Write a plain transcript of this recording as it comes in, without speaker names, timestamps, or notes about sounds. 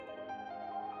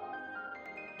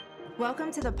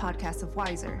Welcome to the podcast of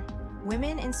Wiser,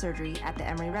 Women in Surgery at the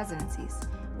Emory Residencies,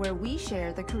 where we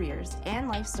share the careers and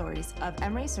life stories of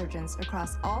Emory surgeons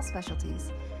across all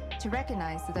specialties to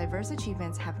recognize the diverse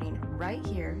achievements happening right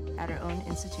here at our own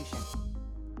institution.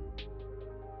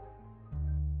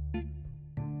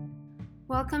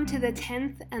 Welcome to the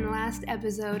 10th and last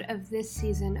episode of this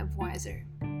season of Wiser.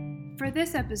 For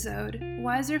this episode,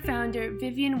 Wiser founder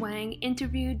Vivian Wang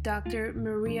interviewed Dr.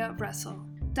 Maria Russell.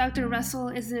 Dr. Russell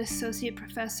is an associate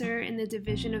professor in the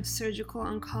Division of Surgical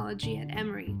Oncology at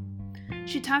Emory.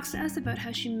 She talks to us about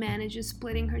how she manages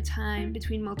splitting her time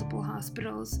between multiple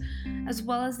hospitals, as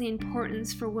well as the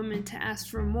importance for women to ask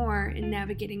for more in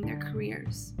navigating their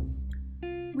careers.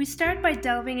 We start by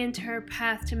delving into her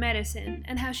path to medicine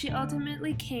and how she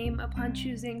ultimately came upon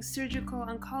choosing surgical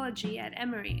oncology at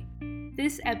Emory.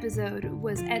 This episode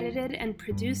was edited and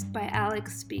produced by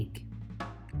Alex Speak.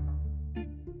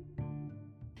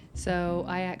 So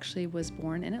I actually was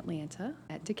born in Atlanta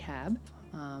at DeKalb.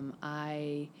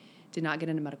 I did not get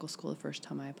into medical school the first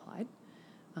time I applied.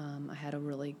 I had a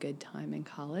really good time in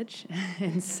college.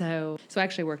 And so I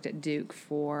actually worked at Duke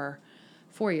for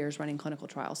 4 years running clinical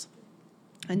trials.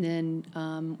 And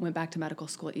then went back to medical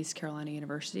school at East Carolina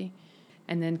University,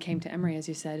 and then came to Emory, as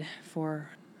you said,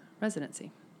 for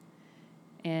residency.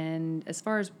 And as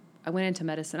far as I went into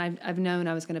medicine, I've known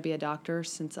I was going to be a doctor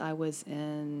since I was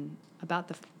in about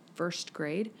the first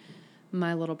grade.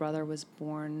 My little brother was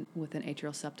born with an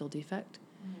atrial septal defect,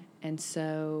 and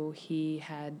so he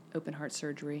had open heart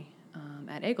surgery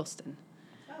at Eggleston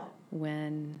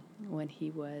when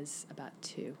he was about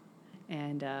 2.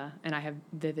 And I have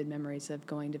vivid memories of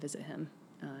going to visit him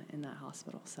in that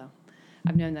hospital. So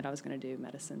I've known that I was going to do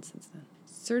medicine since then.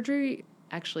 Surgery,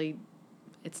 actually,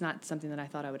 it's not something that I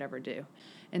thought I would ever do.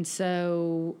 And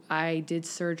so I did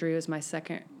surgery. It was my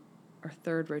second or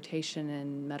third rotation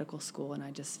in medical school, and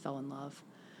I just fell in love.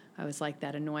 I was like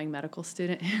that annoying medical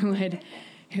student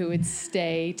who would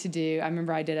stay to do. I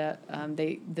remember I did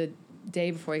the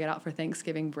day before I got out for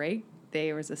Thanksgiving break,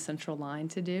 there was a central line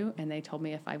to do, and they told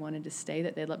me if I wanted to stay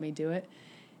that they'd let me do it.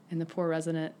 And the poor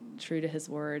resident, true to his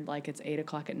word, like it's 8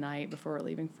 o'clock at night before we're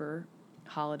leaving for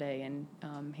holiday, and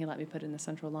he let me put in the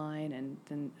central line, and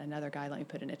then another guy let me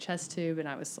put in a chest tube, and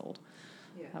I was sold.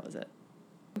 Yeah. That was it.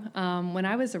 When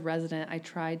I was a resident, I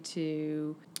tried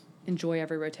to enjoy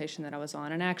every rotation that I was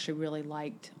on, and I actually really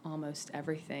liked almost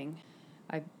everything.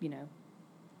 I,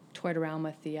 toyed around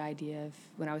with the idea of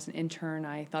when I was an intern,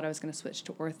 I thought I was going to switch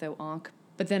to ortho-onc,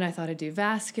 but then I thought I'd do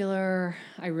vascular.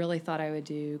 I really thought I would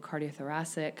do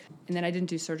cardiothoracic, and then I didn't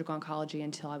do surgical oncology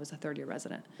until I was a third-year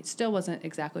resident. I still wasn't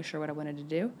exactly sure what I wanted to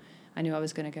do. I knew I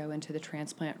was going to go into the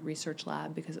transplant research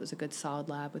lab because it was a good solid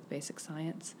lab with basic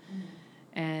science.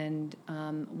 Mm-hmm. And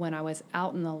when I was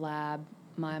out in the lab,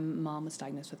 my mom was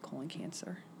diagnosed with colon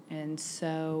cancer, and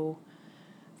so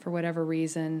for whatever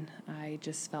reason, I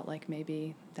just felt like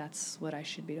maybe that's what I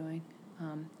should be doing.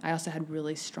 I also had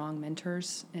really strong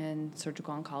mentors in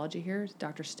surgical oncology here.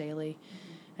 Dr. Staley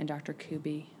and Dr.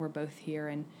 Kuby were both here,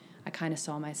 and I kind of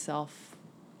saw myself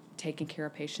taking care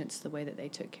of patients the way that they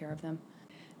took care of them.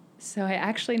 So I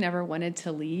actually never wanted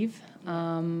to leave.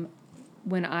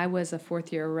 When I was a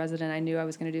fourth-year resident, I knew I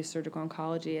was going to do surgical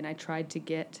oncology, and I tried to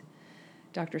get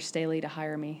Dr. Staley to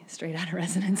hire me straight out of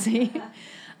residency.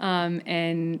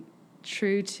 And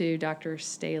true to Dr.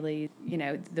 Staley,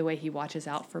 the way he watches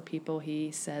out for people, he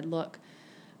said, look,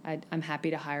 I'm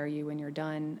happy to hire you when you're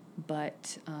done,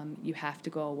 but you have to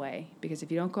go away. Because if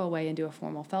you don't go away and do a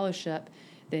formal fellowship,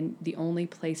 then the only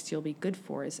place you'll be good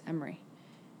for is Emory,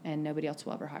 and nobody else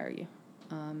will ever hire you,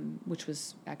 which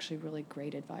was actually really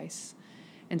great advice.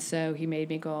 And so he made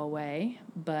me go away,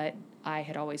 but I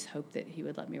had always hoped that he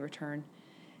would let me return.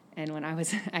 And when I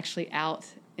was actually out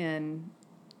in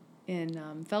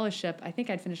fellowship, I think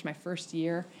I'd finished my first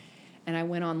year, and I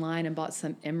went online and bought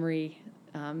some Emory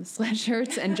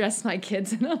sweatshirts and dressed my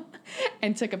kids in them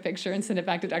and took a picture and sent it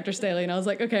back to Dr. Staley, and I was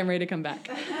like, okay, I'm ready to come back.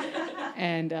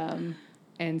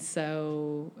 And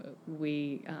so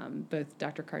we, both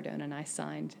Dr. Cardona and I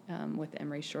signed with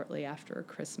Emory shortly after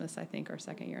Christmas, I think, our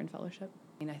second year in fellowship.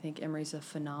 And I think Emory's a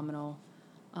phenomenal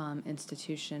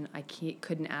institution. I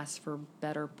couldn't ask for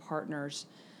better partners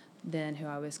than who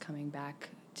I was coming back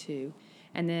to.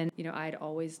 And then, I'd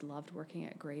always loved working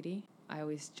at Grady. I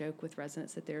always joke with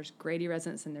residents that there's Grady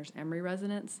residents and there's Emory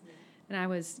residents. Yeah.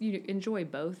 And you enjoy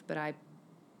both, but I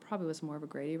probably was more of a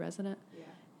Grady resident. Yeah.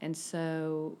 And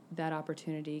so that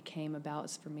opportunity came about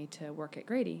for me to work at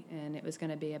Grady, and it was going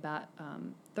to be about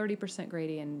 30%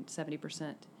 Grady and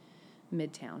 70%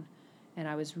 Midtown. And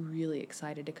I was really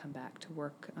excited to come back to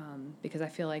work because I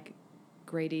feel like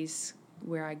Grady's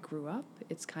where I grew up.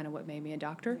 It's kind of what made me a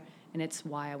doctor, and it's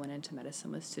why I went into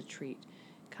medicine, was to treat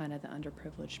kind of the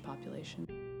underprivileged population.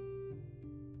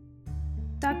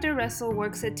 Dr. Russell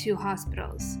works at 2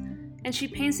 hospitals, and she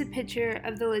paints a picture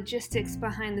of the logistics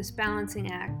behind this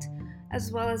balancing act,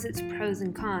 as well as its pros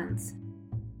and cons.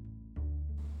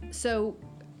 So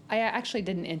I actually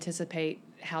didn't anticipate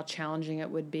how challenging it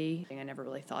would be. I never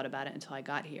really thought about it until I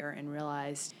got here and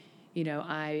realized,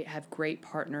 I have great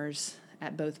partners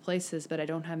at both places, but I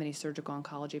don't have any surgical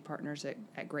oncology partners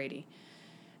at Grady.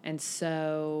 And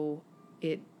so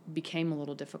it became a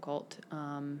little difficult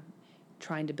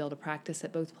trying to build a practice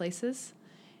at both places,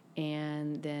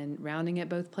 and then rounding at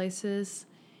both places,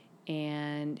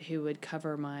 and who would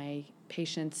cover my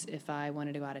patients if I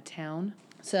wanted to go out of town.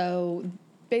 So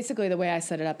basically the way I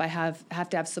set it up, I have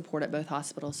to have support at both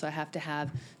hospitals. So I have to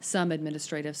have some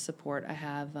administrative support. I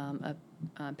have a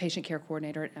patient care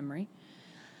coordinator at Emory,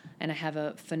 and I have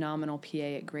a phenomenal PA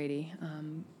at Grady,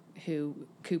 who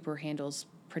Cooper handles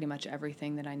pretty much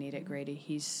everything that I need at Grady.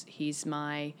 He's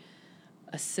my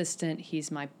assistant, he's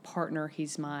my partner,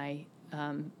 he's my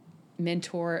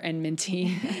mentor and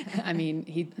mentee. I mean,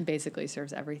 he basically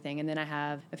serves everything. And then I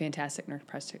have a fantastic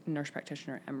nurse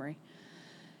practitioner at Emory.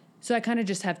 So I kind of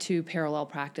just have 2 parallel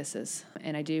practices.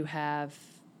 And I do have,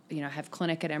 I have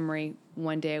clinic at Emory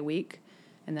 1 day a week,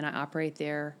 and then I operate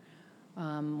there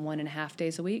 1.5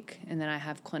 days a week. And then I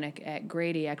have clinic at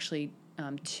Grady, actually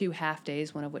 2 half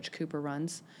days, one of which Cooper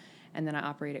runs, and then I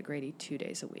operate at Grady 2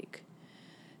 days a week.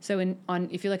 So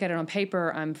if you look at it on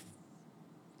paper, I'm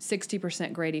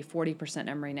 60% Grady, 40%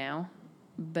 Emory now.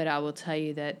 But I will tell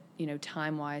you that,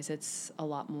 time-wise, it's a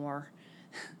lot more.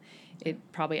 It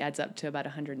probably adds up to about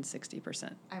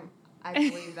 160%. I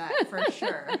believe that for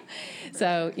sure.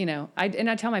 So, I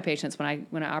tell my patients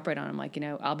when I operate on them, like,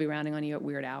 I'll be rounding on you at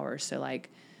weird hours. So,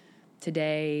 like,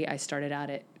 today I started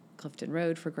out at Clifton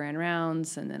Road for grand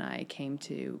rounds, and then I came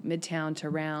to Midtown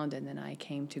to round, and then I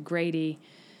came to Grady.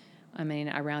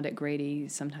 I round at Grady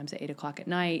sometimes at 8 o'clock at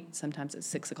night, sometimes at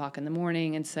 6 o'clock in the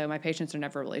morning, and so my patients are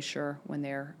never really sure when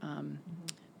they're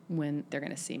going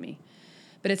to see me.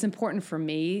 But it's important for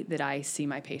me that I see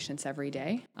my patients every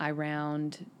day.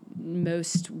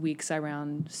 Most weeks I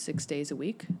round 6 days a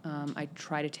week. I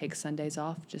try to take Sundays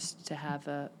off just to have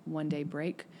a 1-day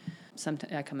break.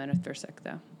 Sometimes I come in if they're sick,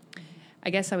 though. I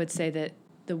guess I would say that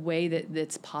the way that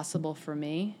it's possible for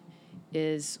me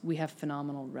is we have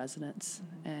phenomenal residents,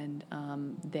 and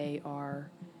they are,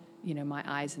 my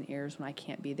eyes and ears when I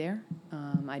can't be there.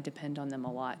 I depend on them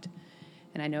a lot,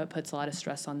 and I know it puts a lot of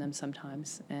stress on them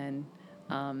sometimes, and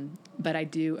but I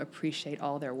do appreciate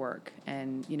all their work.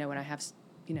 And when I have,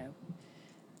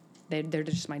 they're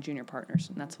just my junior partners,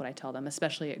 and that's what I tell them.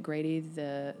 Especially at Grady,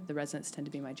 the residents tend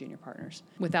to be my junior partners.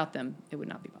 Without them, it would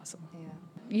not be possible. Yeah.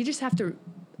 You just have to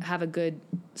have a good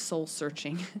soul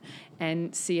searching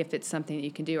and see if it's something that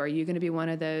you can do. Are you going to be one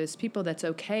of those people that's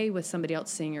okay with somebody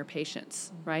else seeing your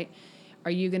patients, right?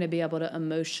 Are you going to be able to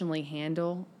emotionally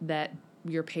handle that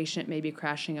your patient may be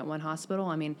crashing at one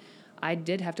hospital? I've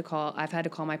had to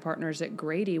call my partners at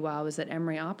Grady while I was at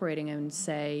Emory operating and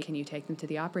say, can you take them to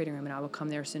the operating room, and I will come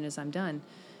there as soon as I'm done.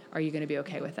 Are you going to be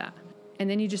okay with that? And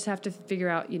then you just have to figure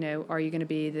out, are you going to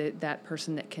be that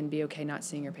person that can be okay not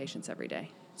seeing your patients every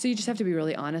day? So you just have to be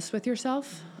really honest with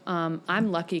yourself.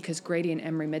 I'm lucky because Grady and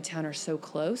Emory Midtown are so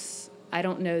close. I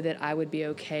don't know that I would be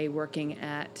okay working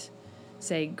at,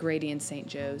 say, Grady and St.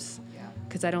 Joe's,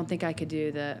 because I don't think I could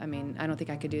do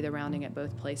the rounding at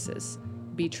both places.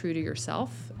 Be true to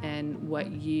yourself and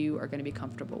what you are going to be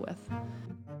comfortable with.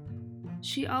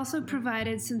 She also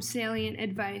provided some salient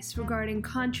advice regarding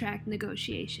contract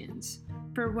negotiations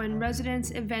for when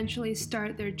residents eventually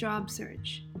start their job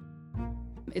search.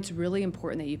 It's really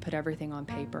important that you put everything on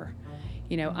paper.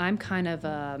 I'm kind of,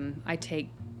 I take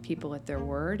people at their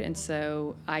word, and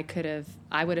so I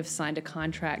would have signed a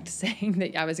contract saying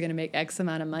that I was going to make X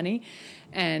amount of money,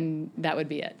 and that would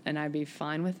be it, and I'd be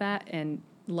fine with that. And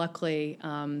luckily,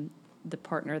 the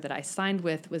partner that I signed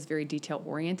with was very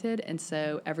detail-oriented, and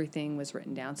so everything was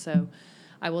written down. So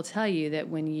I will tell you that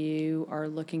when you are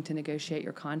looking to negotiate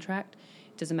your contract,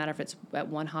 it doesn't matter if it's at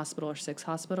one hospital or 6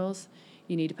 hospitals,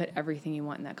 you need to put everything you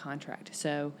want in that contract.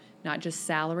 So not just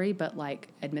salary, but like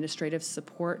administrative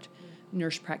support,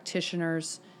 nurse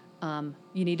practitioners. You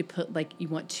need to put, you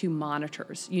want 2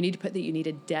 monitors. You need to put that you need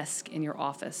a desk in your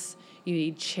office. You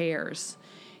need chairs.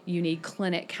 You need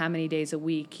clinic how many days a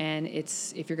week. And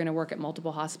if you're going to work at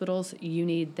multiple hospitals, you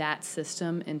need that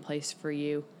system in place for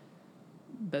you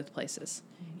both places.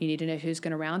 You need to know who's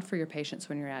going to round for your patients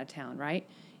when you're out of town, right?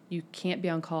 You can't be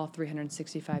on call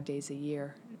 365 days a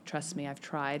year. Trust me, I've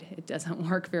tried. It doesn't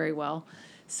work very well.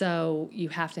 So you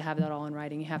have to have that all in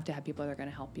writing. You have to have people that are going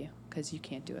to help you because you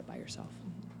can't do it by yourself.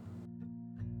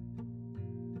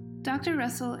 Dr.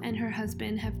 Russell and her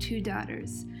husband have 2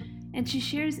 daughters, and she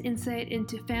shares insight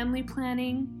into family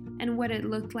planning and what it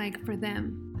looked like for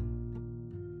them.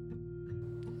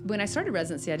 When I started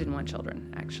residency, I didn't want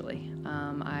children, actually.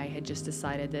 I had just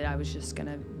decided that I was just going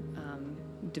to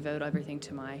devote everything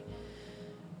to my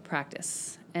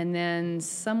practice. And then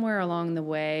somewhere along the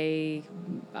way,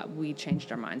 we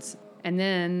changed our minds. And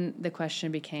then the question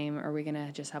became, are we going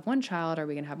to just have one child? Or are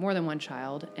we going to have more than one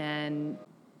child? And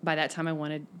by that time, I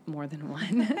wanted more than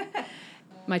one.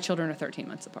 My children are 13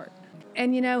 months apart.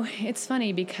 And, it's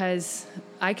funny because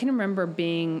I can remember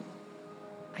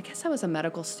I guess I was a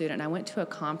medical student. I went to a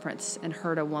conference and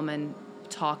heard a woman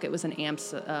talk. It was an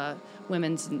AMPS,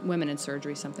 women in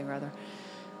surgery, something or other,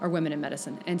 or women in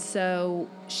medicine. And so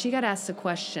she got asked a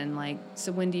question like,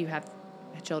 so when do you have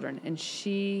children? And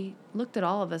she looked at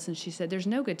all of us and she said, there's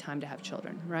no good time to have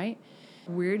children, right?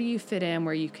 Where do you fit in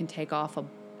where you can take off a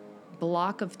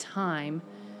block of time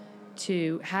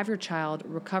to have your child,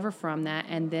 recover from that,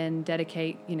 and then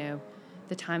dedicate,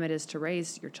 the time it is to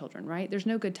raise your children, right? There's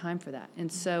no good time for that. And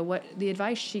so what the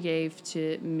advice she gave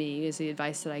to me is the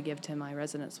advice that I give to my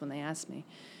residents when they ask me.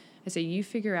 I say, you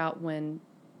figure out when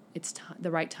it's the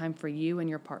right time for you and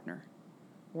your partner,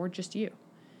 or just you.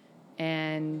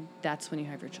 And that's when you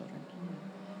have your children.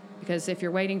 Because if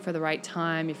you're waiting for the right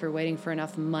time, if you're waiting for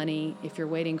enough money, if you're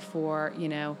waiting for,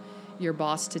 your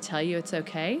boss to tell you it's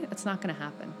okay, it's not going to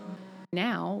happen.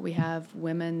 Now we have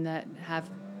women that have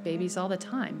babies all the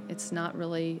time. It's not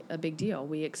really a big deal.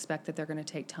 We expect that they're going to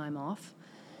take time off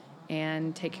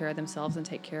and take care of themselves and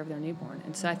take care of their newborn.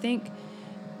 And so I think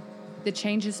the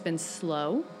change has been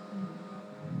slow,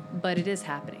 but it is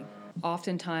happening.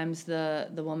 Oftentimes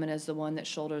the woman is the one that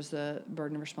shoulders the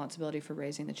burden of responsibility for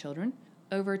raising the children.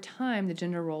 Over time, the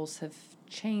gender roles have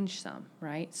changed some,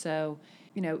 right? So,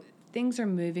 things are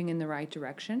moving in the right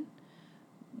direction.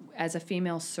 As a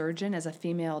female surgeon, as a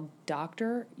female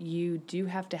doctor, you do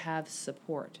have to have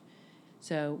support.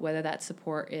 So whether that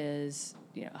support is,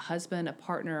 a husband, a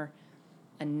partner,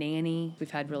 a nanny.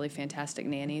 We've had really fantastic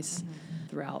nannies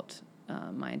throughout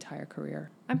my entire career.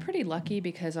 I'm pretty lucky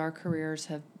because our careers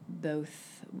have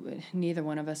neither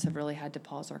one of us have really had to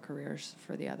pause our careers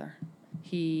for the other.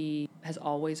 He has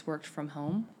always worked from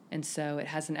home, and so it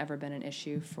hasn't ever been an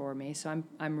issue for me. So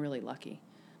I'm really lucky.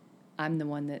 I'm the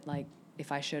one that,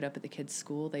 if I showed up at the kids'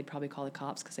 school, they'd probably call the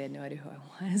cops because they had no idea who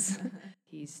I was.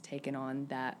 He's taken on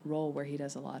that role where he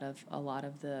does a lot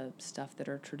of the stuff that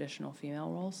are traditional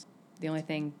female roles. The only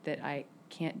thing that I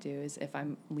can't do is if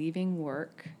I'm leaving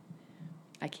work,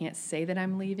 I can't say that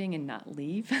I'm leaving and not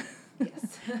leave.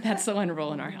 Yes. That's the one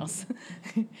rule in our house.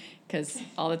 Because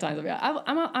all the times I'll be like,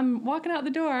 I'm walking out the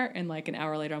door, and an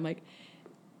hour later I'm like,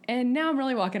 and now I'm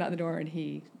really walking out the door, and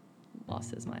he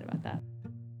lost his mind about that.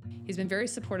 He's been very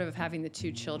supportive of having the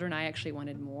 2 children. I actually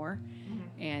wanted more,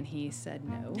 and he said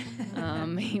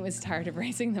no. He was tired of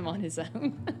raising them on his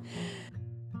own.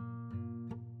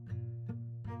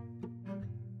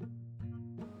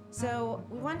 So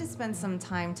we wanted to spend some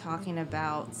time talking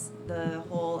about the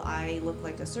whole I look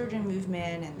like a surgeon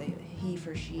movement and the he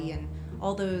for she and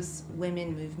all those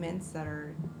women movements that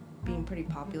are being pretty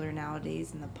popular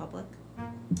nowadays in the public.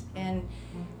 And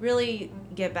really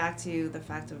get back to the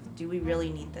fact of, do we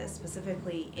really need this,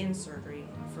 specifically in surgery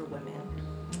for women?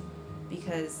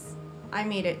 Because I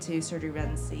made it to surgery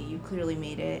residency. You clearly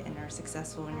made it and are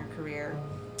successful in your career.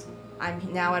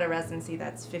 I'm now at a residency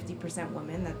that's 50%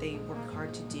 women that they work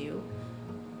hard to do.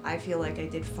 I feel like I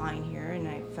did fine here, and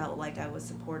I felt like I was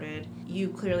supported. You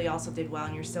clearly also did well,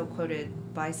 and you're still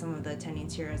quoted by some of the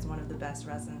attendings here as one of the best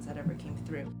residents that ever came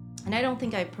through. And I don't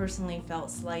think I personally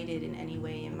felt slighted in any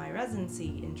way in my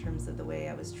residency in terms of the way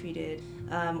I was treated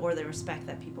or the respect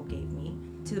that people gave me,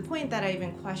 to the point that I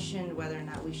even questioned whether or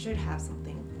not we should have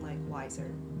something like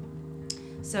Wiser.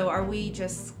 So are we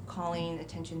just calling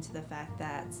attention to the fact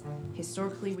that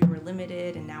historically we were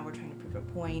limited and now we're trying to prove a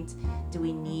point? Do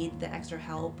we need the extra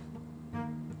help?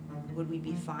 Would we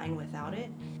be fine without it?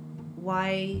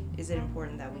 Why is it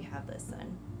important that we have this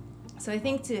then? So I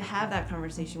think to have that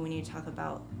conversation, we need to talk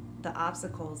about the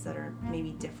obstacles that are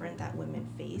maybe different that women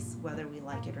face, whether we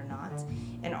like it or not,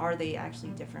 and are they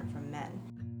actually different from men?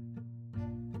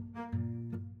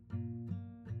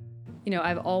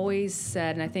 I've always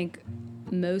said, and I think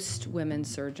most women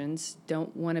surgeons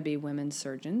don't want to be women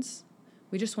surgeons.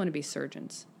 We just want to be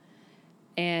surgeons.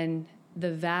 And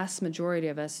the vast majority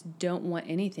of us don't want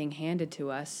anything handed to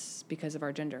us because of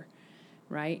our gender,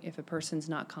 right? If a person's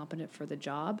not competent for the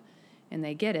job, and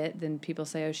they get it, then people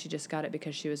say, oh, she just got it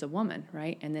because she was a woman,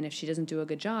 right? And then if she doesn't do a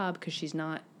good job because she's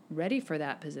not ready for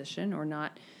that position or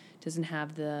doesn't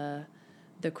have the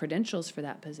credentials for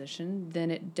that position,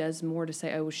 then it does more to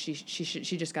say, oh, she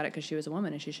just got it because she was a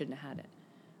woman and she shouldn't have had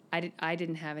it. I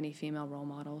didn't have any female role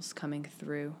models coming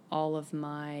through. All of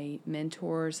my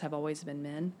mentors have always been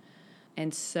men.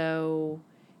 And so,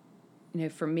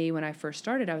 for me, when I first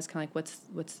started, I was kind of like,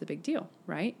 what's the big deal,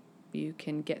 right? You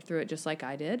can get through it just like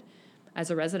I did. As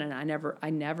a resident, I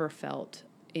never felt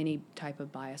any type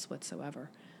of bias whatsoever.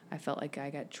 I felt like I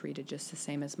got treated just the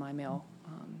same as my male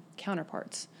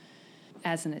counterparts.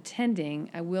 As an attending,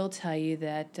 I will tell you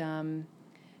that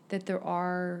that there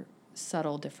are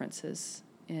subtle differences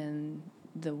in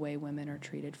the way women are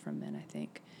treated from men, I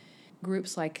think.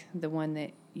 Groups like the one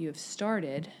that you have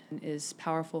started is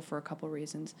powerful for a couple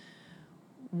reasons.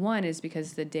 One is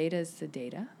because the data is the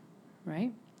data,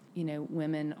 right?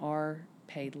 Women are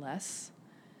paid less.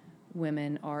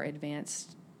 Women are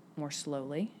advanced more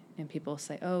slowly. And people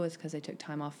say, oh, it's because they took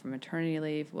time off from maternity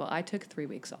leave. Well, I took 3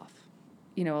 weeks off.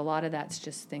 A lot of that's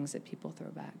just things that people throw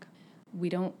back.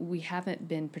 We haven't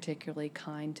been particularly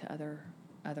kind to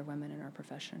other women in our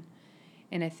profession.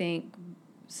 And I think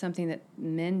something that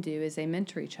men do is they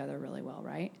mentor each other really well,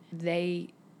 right? They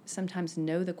sometimes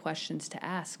know the questions to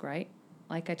ask, right?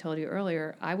 Like I told you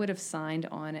earlier, I would have signed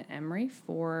on at Emory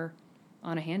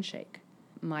on a handshake.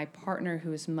 My partner,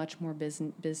 who is much more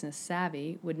business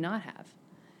savvy, would not have.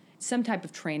 Some type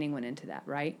of training went into that,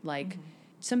 right? Like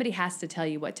somebody has to tell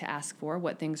you what to ask for,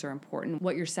 what things are important,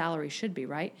 what your salary should be,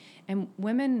 right? And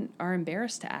women are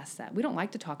embarrassed to ask that. We don't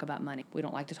like to talk about money. We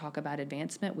don't like to talk about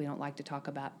advancement. We don't like to talk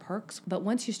about perks. But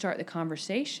once you start the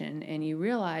conversation and you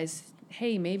realize,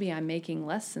 hey, maybe I'm making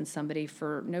less than somebody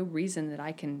for no reason that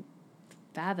I can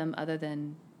fathom other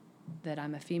than that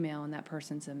I'm a female and that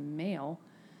person's a male,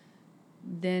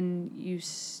 then you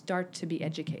start to be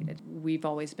educated. We've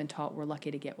always been taught we're lucky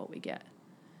to get what we get.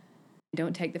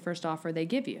 Don't take the first offer they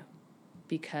give you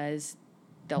because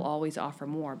they'll always offer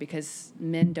more because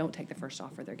men don't take the first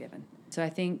offer they're given. So I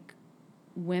think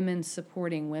women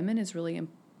supporting women is really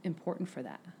important for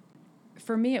that.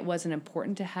 For me, it wasn't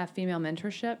important to have female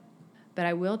mentorship, but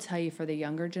I will tell you for the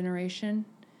younger generation,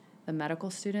 the medical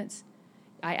students,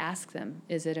 I ask them,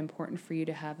 is it important for you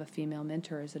to have a female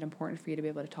mentor? Is it important for you to be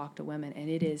able to talk to women? And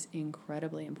it is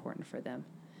incredibly important for them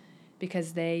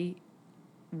because they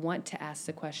want to ask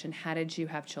the question, how did you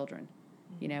have children?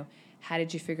 How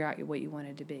did you figure out what you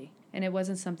wanted to be? And it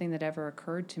wasn't something that ever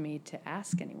occurred to me to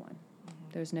ask anyone.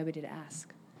 There was nobody to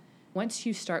ask. Once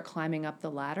you start climbing up the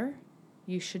ladder,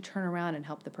 you should turn around and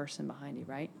help the person behind you,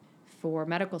 right? For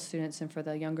medical students and for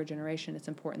the younger generation, it's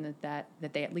important that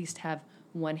they at least have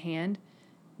one hand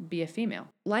be a female.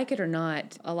 Like it or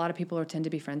not, a lot of people tend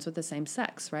to be friends with the same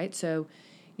sex, right? So,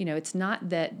 it's not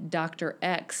that Dr.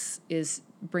 X is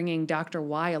bringing Dr.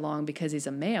 Y along because he's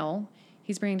a male.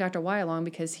 He's bringing Dr. Y along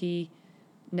because he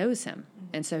knows him.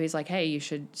 And so he's like, hey, you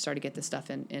should start to get this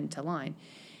stuff into line.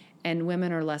 And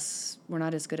women we're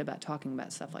not as good about talking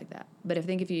about stuff like that. But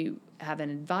if you have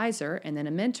an advisor and then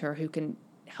a mentor who can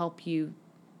help you,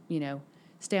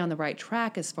 stay on the right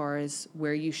track as far as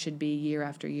where you should be year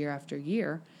after year after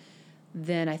year,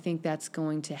 then I think that's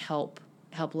going to help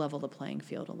level the playing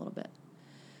field a little bit.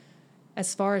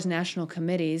 As far as national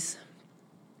committees,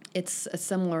 it's a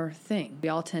similar thing. We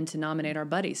all tend to nominate our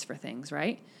buddies for things,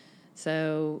 right?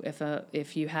 So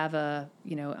if you have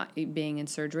being in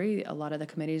surgery, a lot of the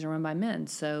committees are run by men,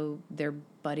 so their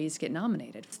buddies get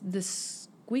nominated. The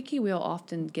squeaky wheel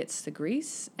often gets the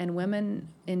grease, and women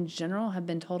in general have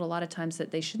been told a lot of times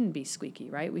that they shouldn't be squeaky,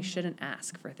 right? We shouldn't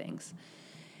ask for things.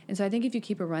 And so I think if you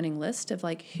keep a running list of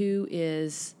who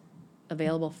is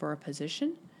available for a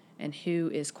position and who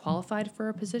is qualified for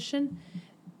a position,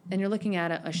 and you're looking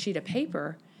at a sheet of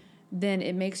paper, then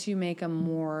it makes you make a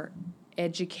more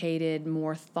educated,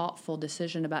 more thoughtful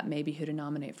decision about maybe who to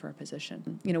nominate for a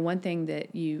position. One thing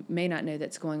that you may not know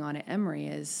that's going on at Emory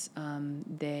is I'm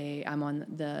on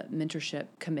the mentorship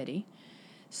committee.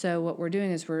 So what we're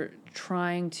doing is we're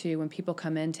trying to, when people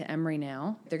come into Emory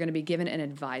now, they're going to be given an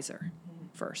advisor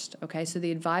first, okay? So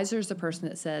the advisor is the person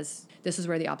that says, this is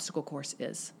where the obstacle course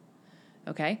is,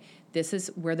 okay? This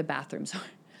is where the bathrooms are.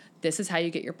 This is how you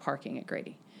get your parking at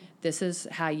Grady. This is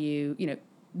how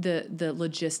the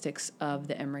logistics of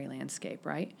the Emory landscape,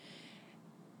 right?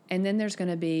 And then there's going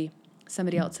to be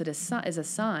somebody else that is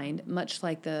assigned, much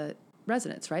like the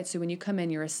residents, right? So when you come in,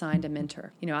 you're assigned a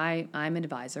mentor. I'm an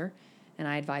advisor, and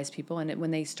I advise people. And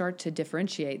when they start to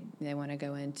differentiate, they want to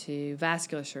go into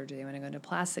vascular surgery, they want to go into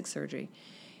plastic surgery,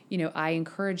 I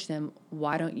encourage them,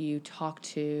 why don't you talk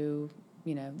to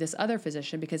this other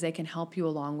physician because they can help you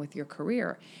along with your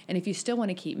career. And if you still want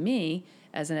to keep me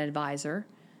as an advisor,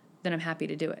 then I'm happy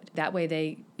to do it. That way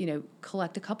they,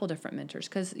 collect a couple different mentors,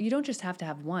 because you don't just have to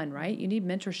have one, right? You need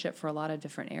mentorship for a lot of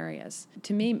different areas.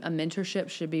 To me, a mentorship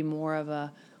should be more of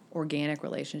a organic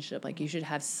relationship. Like, you should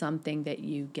have something that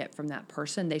you get from that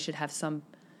person. They should have some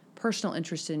personal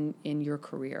interest in your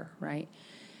career, right?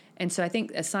 And so I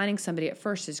think assigning somebody at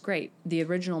first is great. The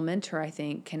original mentor, I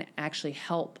think, can actually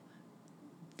help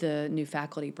the new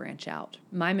faculty branch out.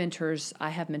 I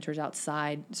have mentors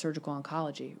outside surgical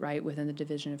oncology, right, within the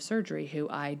division of surgery who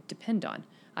I depend on.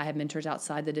 I have mentors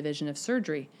outside the division of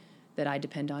surgery that I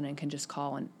depend on and can just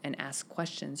call and ask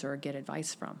questions or get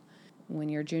advice from. When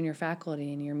you're junior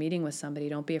faculty and you're meeting with somebody,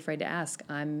 don't be afraid to ask.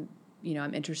 I'm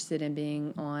interested in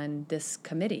being on this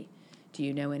committee. Do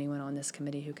you know anyone on this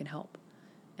committee who can help?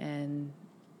 And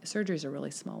surgery is a really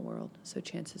small world, so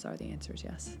chances are the answer is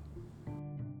yes.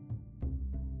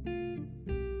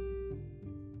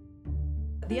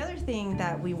 The other thing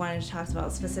that we wanted to talk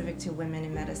about specific to women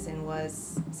in medicine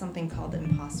was something called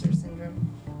imposter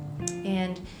syndrome.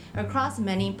 And across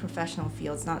many professional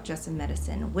fields, not just in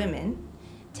medicine, women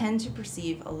tend to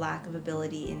perceive a lack of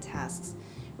ability in tasks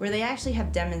where they actually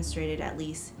have demonstrated at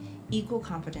least equal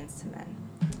competence to men.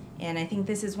 And I think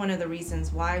this is one of the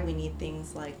reasons why we need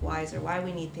things like Wiser, why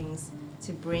we need things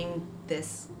to bring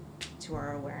this to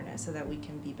our awareness so that we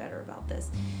can be better about this.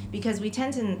 Because we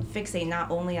tend to fixate not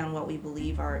only on what we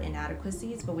believe are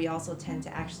inadequacies, but we also tend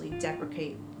to actually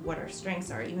deprecate what our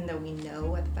strengths are, even though we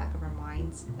know at the back of our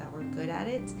minds that we're good at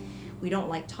it. We don't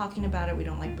like talking about it, we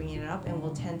don't like bringing it up, and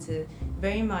we'll tend to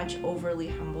very much overly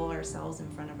humble ourselves in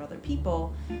front of other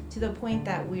people to the point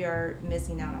that we are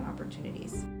missing out on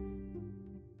opportunities.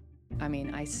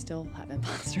 I still have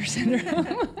imposter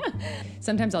syndrome.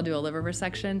 Sometimes I'll do a liver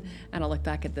resection and I'll look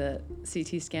back at the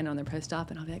CT scan on their post-op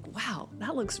and I'll be like, wow,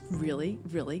 that looks really,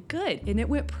 really good. And it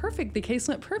went perfect. The case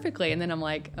went perfectly. And then I'm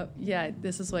like, oh, yeah,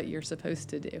 this is what you're supposed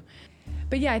to do.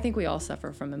 But yeah, I think we all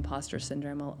suffer from imposter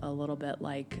syndrome a little bit,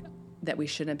 like that we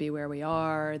shouldn't be where we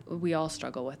are. We all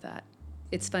struggle with that.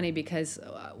 It's funny because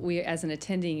as an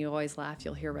attending, you always laugh.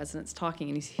 You'll hear residents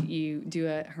talking and you do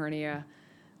a hernia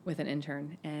with an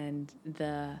intern, and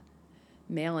the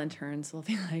male interns will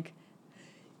be like,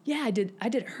 yeah, I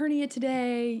did hernia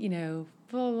today, blah,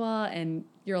 blah, blah. And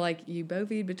you're like, you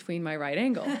bovied between my right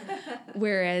angle.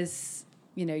 Whereas,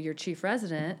 your chief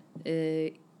resident,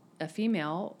 a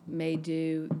female, may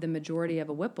do the majority of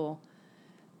a Whipple,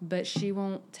 but she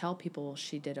won't tell people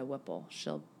she did a Whipple.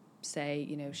 She'll say,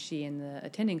 she and the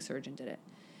attending surgeon did it.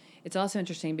 It's also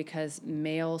interesting because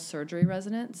male surgery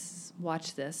residents,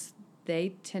 watch this,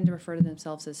 they tend to refer to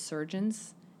themselves as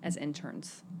surgeons as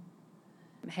interns.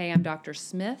 Hey, I'm Dr.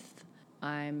 Smith.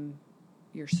 I'm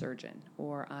your surgeon,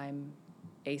 or I'm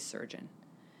a surgeon.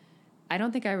 I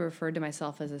don't think I referred to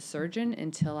myself as a surgeon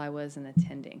until I was an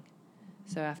attending.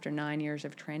 So after 9 years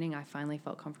of training, I finally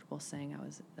felt comfortable saying I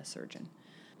was a surgeon.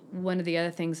 One of the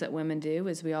other things that women do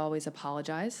is we always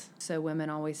apologize. So women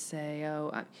always say,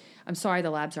 oh, I'm sorry the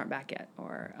labs aren't back yet,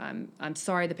 or I'm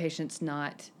sorry the patient's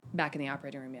not back in the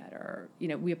operating room yet, or,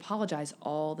 we apologize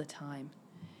all the time.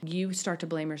 You start to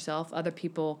blame yourself. Other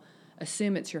people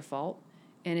assume it's your fault,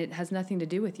 and it has nothing to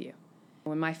do with you.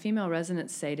 When my female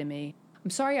residents say to me,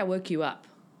 I'm sorry I woke you up.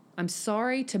 I'm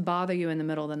sorry to bother you in the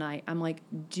middle of the night. I'm like,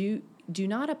 do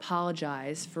not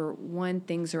apologize for when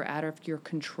things are out of your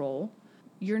control.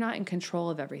 You're not in control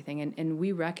of everything, and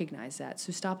we recognize that,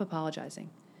 so stop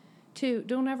apologizing. 2,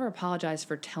 don't ever apologize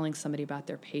for telling somebody about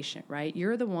their patient, right?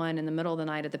 You're the one in the middle of the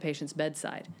night at the patient's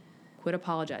bedside. Quit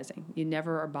apologizing. You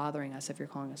never are bothering us if you're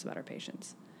calling us about our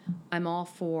patients. I'm all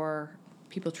for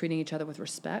people treating each other with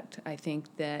respect. I think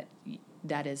that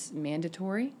is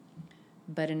mandatory.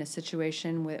 But in a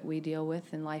situation that we deal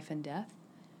with in life and death,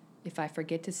 if I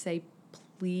forget to say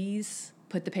please,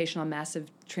 put the patient on massive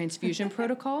transfusion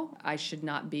protocol, I should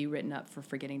not be written up for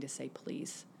forgetting to say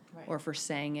please, right, or for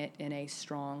saying it in a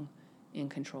strong, in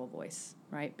control voice,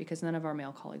 right? Because none of our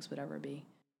male colleagues would ever be.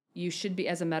 You should be,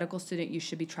 as a medical student, you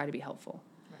should be try to be helpful.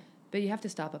 Right. But you have to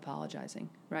stop apologizing,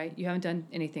 right? You haven't done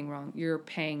anything wrong. You're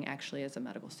paying, actually, as a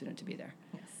medical student to be there.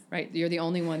 Yes. Right? You're the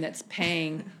only one that's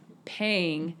paying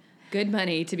good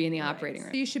money to be in the operating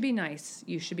room. You should be nice.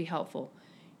 You should be helpful.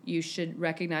 You should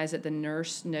recognize that the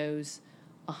nurse knows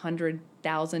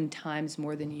 100,000 times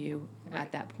more than you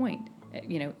at that point.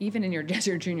 Even in your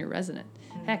junior resident.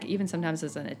 Mm-hmm. Heck, even sometimes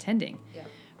as an attending,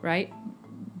 right?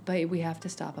 But we have to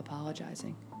stop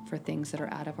apologizing for things that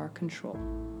are out of our control.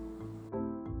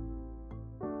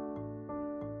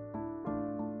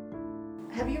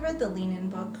 Have you read the Lean In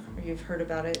book? or you've heard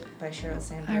about it, by Sheryl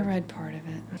Sandberg? I read part of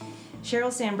it.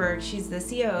 Sheryl Sandberg, she's the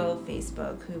CEO of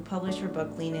Facebook, who published her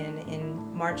book Lean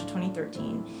In March of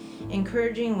 2013,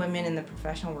 encouraging women in the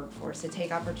professional workforce to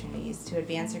take opportunities to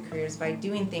advance their careers by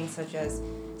doing things such as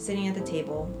sitting at the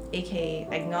table, aka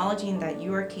acknowledging that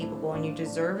you are capable and you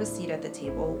deserve a seat at the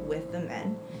table with the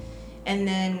men, and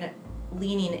then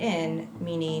leaning in,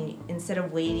 meaning instead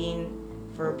of waiting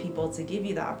for people to give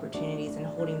you the opportunities and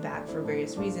holding back for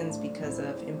various reasons because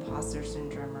of imposter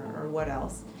syndrome or what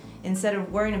else, instead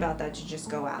of worrying about that, you just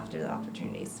go after the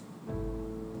opportunities.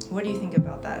 What do you think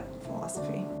about that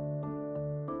philosophy?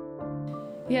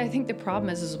 Yeah, I think the problem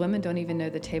is women don't even know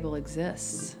the table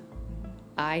exists.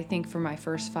 I think for my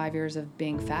first 5 years of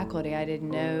being faculty, I didn't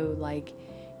know, like,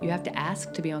 you have to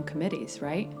ask to be on committees,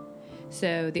 right?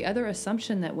 So the other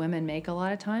assumption that women make a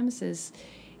lot of times is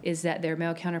that their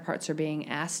male counterparts are being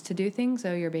asked to do things.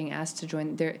 Oh, you're being asked to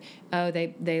join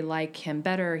they like him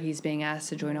better. He's being asked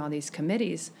to join all these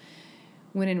committees.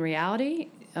 When in reality,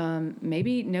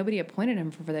 maybe nobody appointed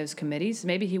him for those committees.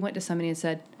 Maybe he went to somebody and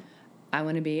said, I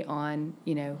want to be on,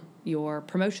 your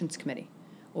promotions committee,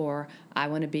 or I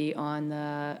want to be on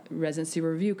the residency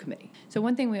review committee. So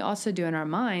one thing we also do in our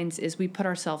minds is we put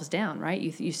ourselves down, right?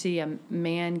 You see a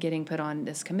man getting put on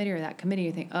this committee or that committee,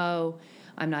 you think, oh,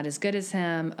 I'm not as good as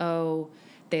him. Oh,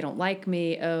 they don't like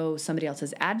me. Oh, somebody else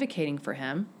is advocating for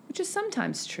him, which is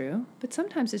sometimes true, but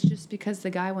sometimes it's just because the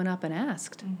guy went up and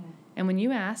asked. Mm-hmm. And when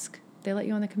you ask, they let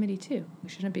you on the committee too. We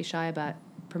shouldn't be shy about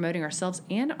promoting ourselves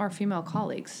and our female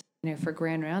colleagues. For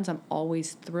Grand Rounds, I'm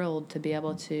always thrilled to be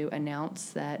able to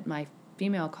announce that my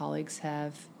female colleagues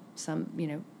have some,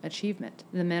 achievement.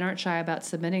 The men aren't shy about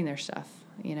submitting their stuff,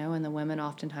 and the women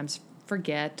oftentimes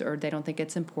forget, or they don't think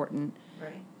it's important.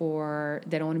 Right. Or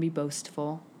they don't want to be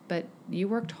boastful. But you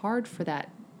worked hard for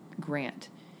that grant.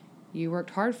 You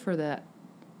worked hard for the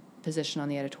position on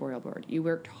the editorial board. You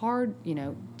worked hard,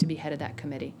 to be head of that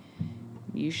committee.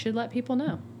 You should let people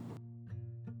know.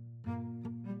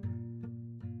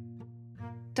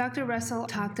 Dr. Russell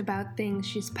talked about things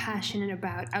she's passionate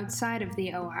about outside of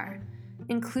the OR,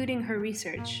 including her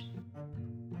research.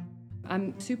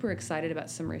 I'm super excited about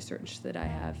some research that I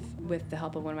have. With the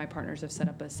help of one of my partners, I've set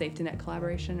up a safety net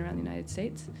collaboration around the United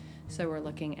States. So we're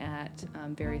looking at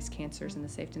various cancers in the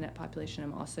safety net population.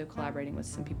 I'm also collaborating with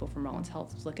some people from Rollins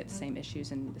Health to look at the same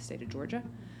issues in the state of Georgia.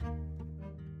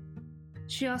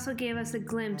 She also gave us a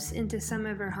glimpse into some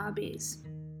of her hobbies.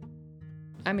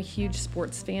 I'm a huge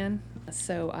sports fan,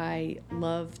 so I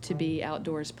love to be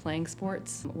outdoors playing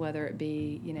sports, whether it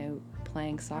be,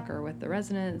 playing soccer with the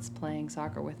residents, playing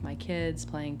soccer with my kids,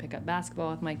 playing pickup basketball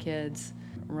with my kids,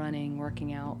 running,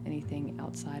 working out, anything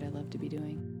outside I love to be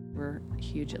doing. We're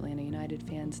huge Atlanta United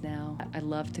fans now. I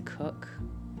love to cook.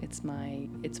 It's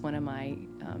one of my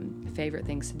favorite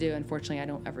things to do. Unfortunately, I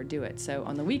don't ever do it. So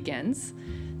on the weekends,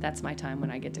 that's my time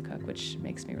when I get to cook, which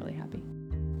makes me really happy.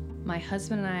 My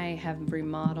husband and I have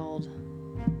remodeled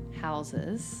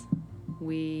houses.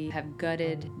 We have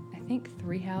gutted, I think,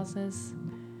 3 houses.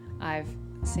 I've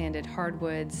sanded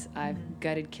hardwoods, I've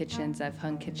gutted kitchens, I've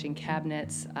hung kitchen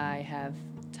cabinets, I have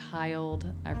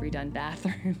tiled, I've redone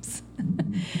bathrooms.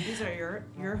 These are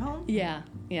your home? Yeah.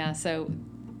 So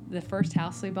the first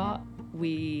house we bought,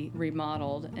 we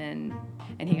remodeled and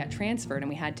he got transferred and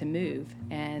we had to move.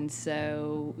 And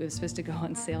so it was supposed to go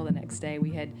on sale the next day. We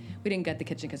didn't gut the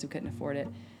kitchen because we couldn't afford it.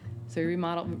 So we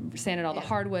remodeled, sanded all the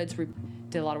hardwoods,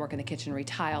 did a lot of work in the kitchen,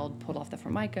 retiled, pulled off the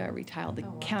Formica, retiled the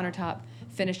countertop,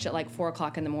 finished at like 4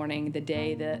 o'clock in the morning the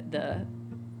day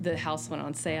the house went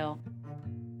on sale.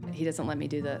 He doesn't let me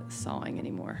do the sawing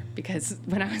anymore because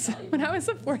when I was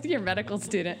a 4th-year medical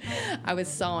student, I was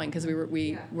sawing because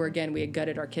we had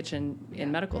gutted our kitchen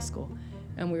in medical school,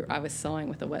 and I was sawing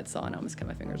with a wet saw and I almost cut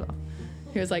my fingers off.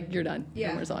 He was like, "You're done.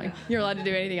 No more sawing. You're allowed to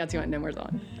do anything else you want. No more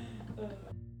sawing."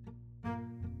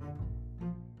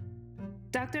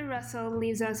 Dr. Russell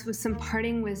leaves us with some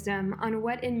parting wisdom on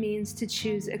what it means to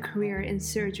choose a career in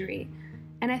surgery,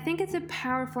 and I think it's a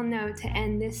powerful note to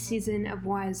end this season of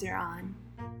Wiser on.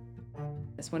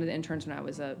 One of the interns when I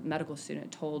was a medical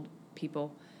student told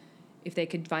people if they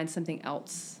could find something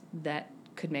else that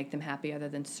could make them happy other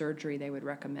than surgery, they would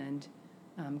recommend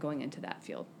going into that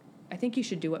field. I think you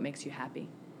should do what makes you happy,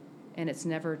 and it's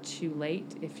never too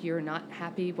late. If you're not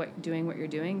happy doing what you're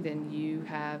doing, then you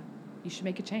should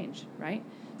make a change, right?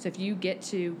 So if you get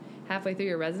to halfway through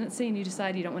your residency and you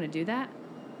decide you don't want to do that,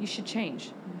 you should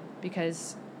change,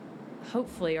 because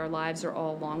hopefully our lives are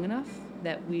all long enough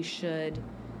that we should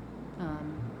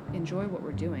enjoy what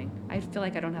we're doing. I feel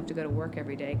like I don't have to go to work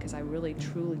every day because I really,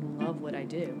 truly love what I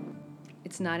do.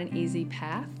 It's not an easy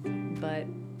path, but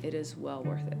it is well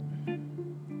worth it.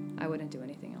 I wouldn't do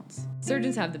anything else.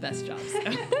 Surgeons have the best jobs. So.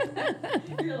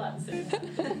 You're allowed to say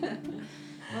that.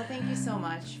 Well, thank you so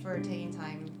much for taking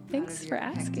time. Thanks out of for your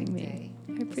hectic asking me. day.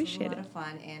 I appreciate It was a lot of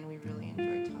fun, and we really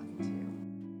enjoyed talking to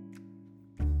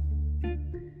you.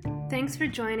 Thanks for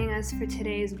joining us for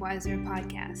today's Wiser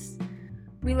podcast.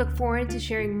 We look forward to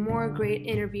sharing more great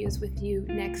interviews with you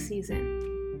next season.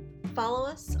 Follow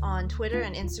us on Twitter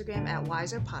and Instagram at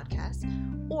Wiser Podcast,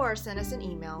 or send us an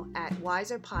email at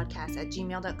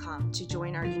wiserpodcast@gmail.com to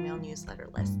join our email newsletter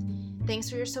list. Thanks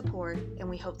for your support, and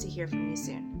we hope to hear from you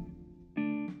soon.